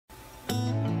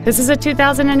This is a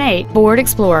 2008 Ford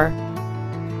Explorer.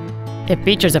 It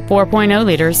features a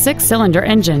 4.0-liter 6-cylinder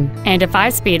engine and a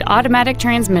 5-speed automatic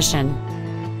transmission.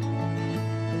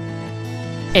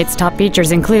 Its top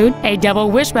features include a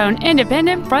double wishbone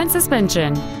independent front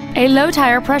suspension, a low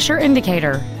tire pressure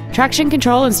indicator, traction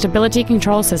control and stability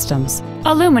control systems,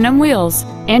 aluminum wheels,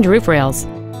 and roof rails.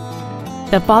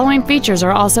 The following features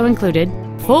are also included: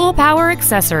 full power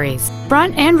accessories,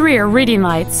 front and rear reading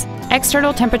lights,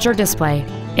 external temperature display,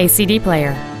 a CD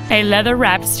player, a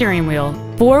leather-wrapped steering wheel,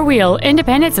 4-wheel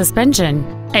independent suspension,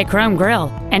 a chrome grille,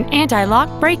 an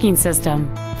anti-lock braking system,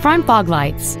 front fog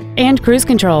lights, and cruise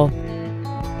control.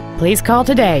 Please call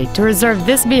today to reserve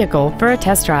this vehicle for a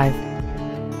test drive.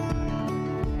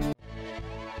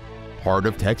 Heart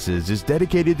of Texas is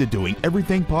dedicated to doing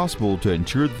everything possible to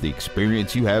ensure that the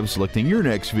experience you have selecting your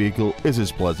next vehicle is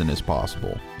as pleasant as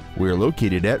possible. We are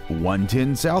located at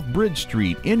 110 South Bridge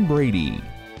Street in Brady.